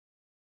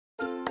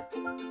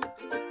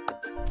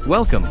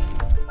Welcome.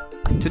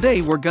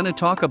 Today we're gonna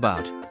talk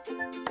about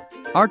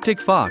Arctic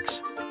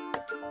fox.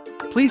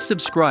 Please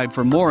subscribe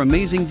for more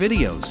amazing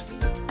videos.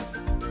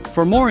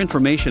 For more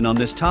information on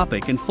this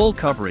topic and full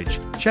coverage,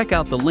 check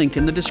out the link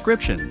in the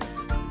description.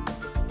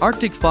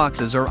 Arctic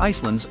foxes are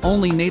Iceland's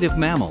only native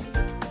mammal.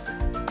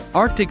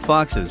 Arctic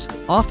foxes,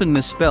 often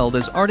misspelled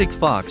as Arctic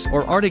fox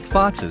or Arctic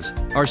foxes,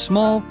 are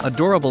small,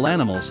 adorable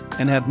animals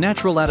and have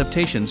natural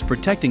adaptations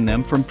protecting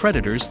them from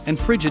predators and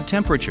frigid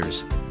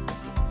temperatures.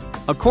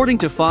 According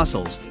to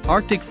fossils,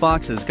 Arctic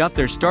foxes got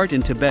their start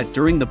in Tibet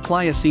during the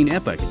Pliocene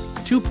Epoch,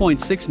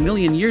 2.6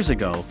 million years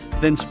ago,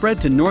 then spread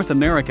to North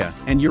America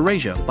and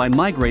Eurasia by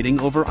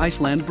migrating over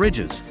Iceland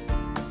bridges.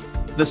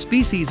 The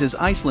species is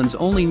Iceland's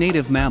only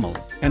native mammal,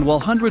 and while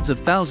hundreds of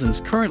thousands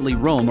currently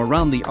roam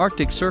around the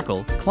Arctic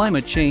Circle,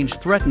 climate change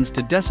threatens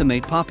to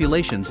decimate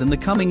populations in the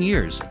coming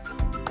years.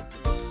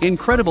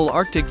 Incredible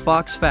Arctic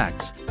fox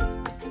facts.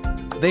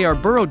 They are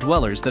burrow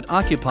dwellers that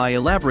occupy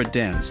elaborate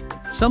dens,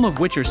 some of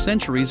which are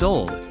centuries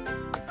old.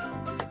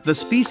 The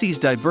species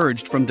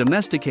diverged from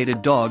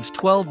domesticated dogs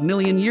 12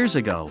 million years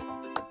ago.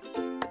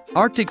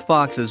 Arctic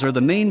foxes are the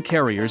main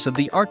carriers of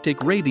the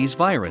Arctic rabies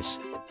virus.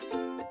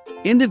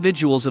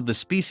 Individuals of the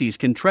species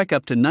can trek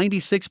up to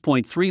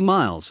 96.3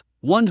 miles,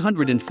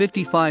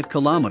 155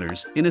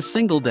 kilometers, in a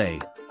single day.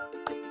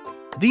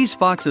 These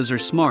foxes are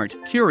smart,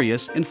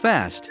 curious, and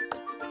fast.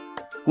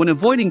 When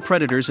avoiding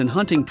predators and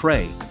hunting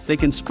prey, they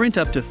can sprint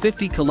up to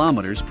 50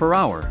 kilometers per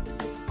hour.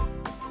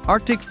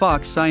 Arctic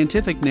fox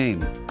scientific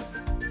name.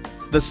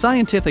 The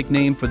scientific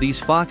name for these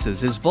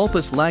foxes is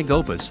Vulpes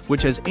Lagopus,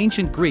 which has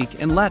ancient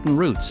Greek and Latin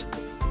roots.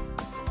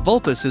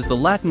 Vulpes is the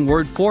Latin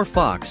word for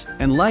fox,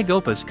 and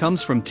Lagopus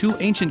comes from two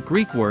ancient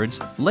Greek words,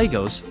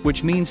 lagos,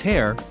 which means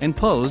hair, and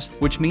pos,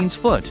 which means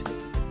foot.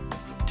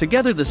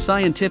 Together the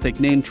scientific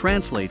name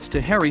translates to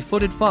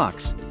hairy-footed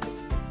fox.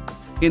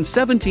 In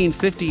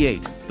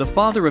 1758, the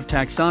father of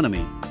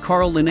taxonomy,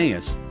 Carl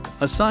Linnaeus,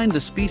 assigned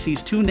the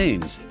species two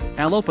names,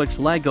 Alopex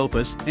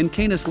lagopus and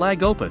Canis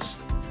lagopus.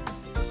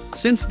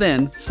 Since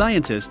then,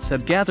 scientists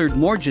have gathered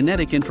more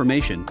genetic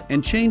information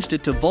and changed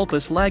it to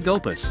Vulpes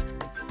lagopus.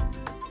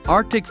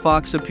 Arctic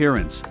fox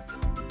appearance.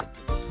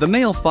 The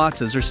male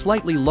foxes are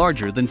slightly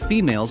larger than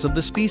females of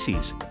the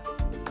species.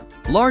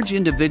 Large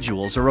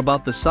individuals are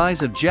about the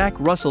size of Jack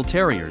Russell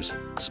Terriers,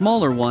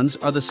 smaller ones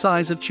are the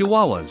size of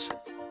Chihuahuas.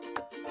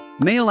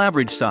 Male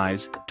average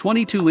size,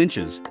 22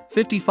 inches,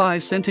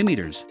 55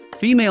 centimeters.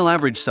 Female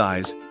average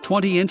size,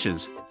 20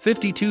 inches,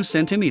 52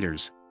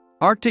 centimeters.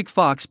 Arctic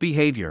fox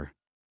behavior.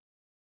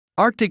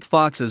 Arctic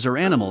foxes are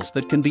animals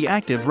that can be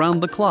active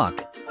round the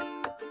clock.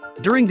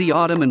 During the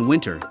autumn and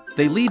winter,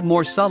 they lead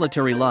more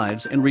solitary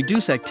lives and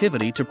reduce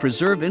activity to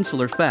preserve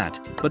insular fat,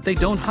 but they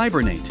don't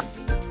hibernate.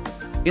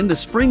 In the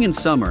spring and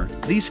summer,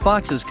 these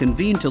foxes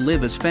convene to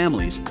live as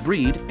families,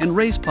 breed, and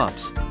raise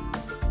pups.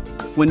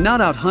 When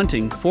not out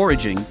hunting,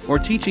 foraging, or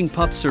teaching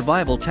pups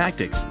survival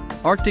tactics,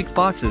 Arctic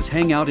foxes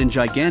hang out in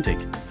gigantic,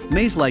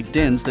 maze-like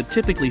dens that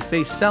typically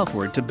face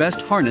southward to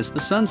best harness the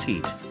sun's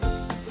heat.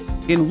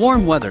 In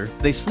warm weather,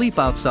 they sleep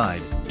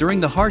outside. During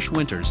the harsh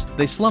winters,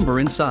 they slumber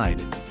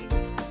inside.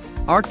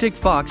 Arctic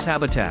fox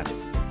habitat.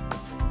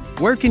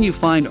 Where can you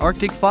find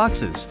Arctic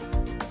foxes?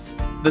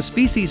 The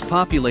species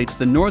populates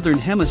the northern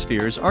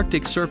hemisphere's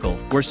Arctic Circle,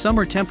 where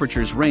summer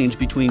temperatures range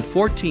between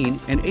 14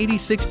 and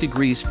 86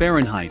 degrees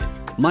Fahrenheit,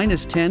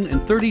 -10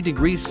 and 30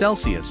 degrees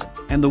Celsius,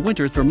 and the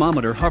winter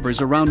thermometer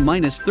hovers around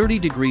 -30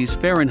 degrees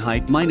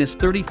Fahrenheit,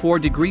 -34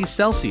 degrees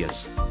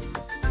Celsius.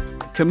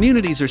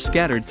 Communities are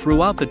scattered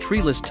throughout the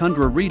treeless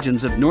tundra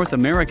regions of North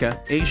America,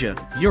 Asia,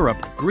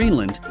 Europe,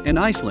 Greenland, and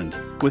Iceland,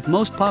 with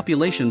most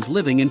populations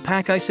living in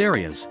pack ice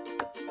areas.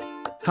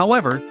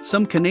 However,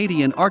 some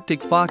Canadian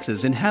Arctic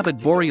foxes inhabit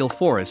boreal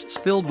forests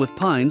filled with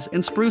pines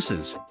and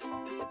spruces.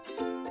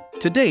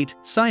 To date,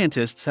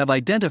 scientists have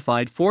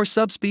identified 4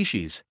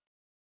 subspecies.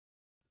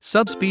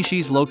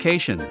 Subspecies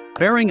location: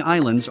 Bering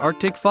Islands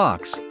Arctic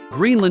fox,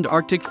 Greenland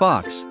Arctic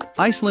fox,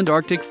 Iceland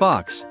Arctic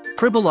fox,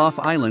 Pribilof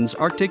Islands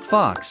Arctic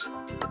fox.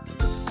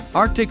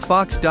 Arctic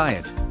fox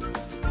diet.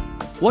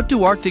 What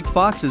do Arctic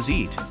foxes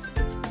eat?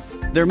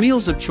 Their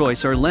meals of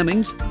choice are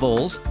lemmings,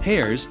 voles,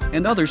 hares,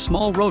 and other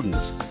small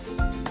rodents.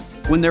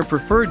 When their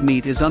preferred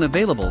meat is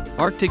unavailable,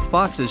 Arctic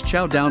foxes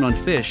chow down on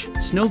fish,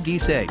 snow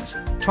geese eggs,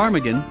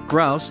 ptarmigan,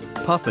 grouse,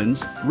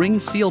 puffins,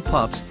 ringed seal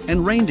pups,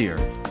 and reindeer.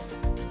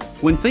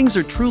 When things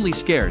are truly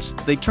scarce,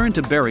 they turn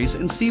to berries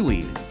and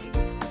seaweed.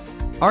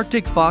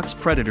 Arctic fox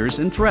predators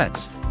and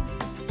threats.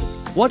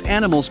 What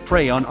animals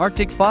prey on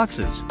Arctic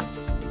foxes?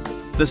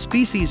 The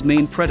species'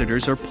 main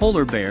predators are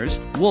polar bears,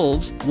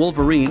 wolves,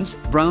 wolverines,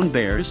 brown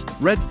bears,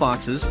 red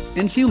foxes,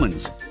 and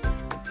humans.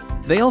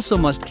 They also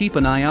must keep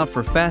an eye out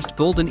for fast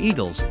golden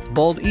eagles,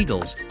 bald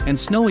eagles, and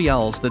snowy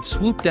owls that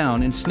swoop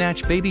down and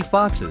snatch baby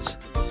foxes.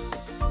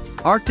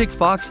 Arctic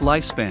fox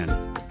lifespan.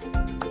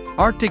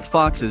 Arctic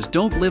foxes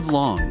don't live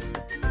long.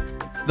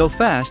 Though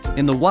fast,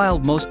 in the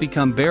wild most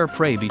become bear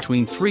prey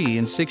between 3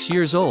 and 6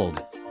 years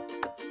old.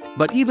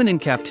 But even in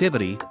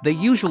captivity, they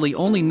usually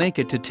only make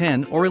it to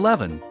 10 or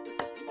 11.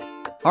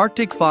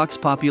 Arctic fox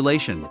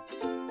population.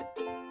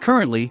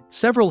 Currently,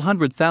 several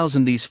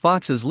 100,000 these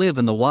foxes live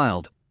in the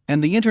wild,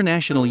 and the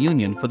International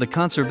Union for the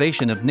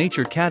Conservation of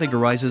Nature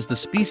categorizes the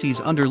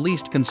species under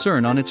least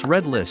concern on its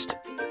red list.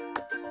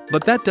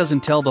 But that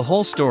doesn't tell the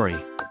whole story.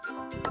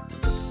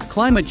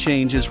 Climate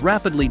change is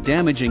rapidly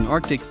damaging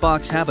Arctic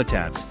fox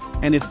habitats,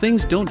 and if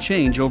things don't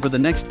change over the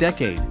next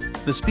decade,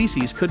 the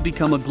species could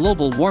become a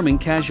global warming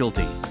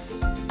casualty.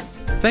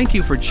 Thank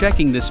you for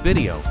checking this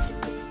video.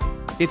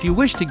 If you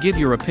wish to give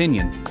your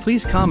opinion,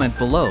 please comment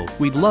below,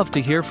 we'd love to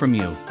hear from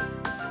you.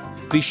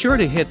 Be sure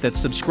to hit that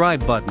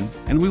subscribe button,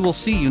 and we will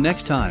see you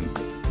next time.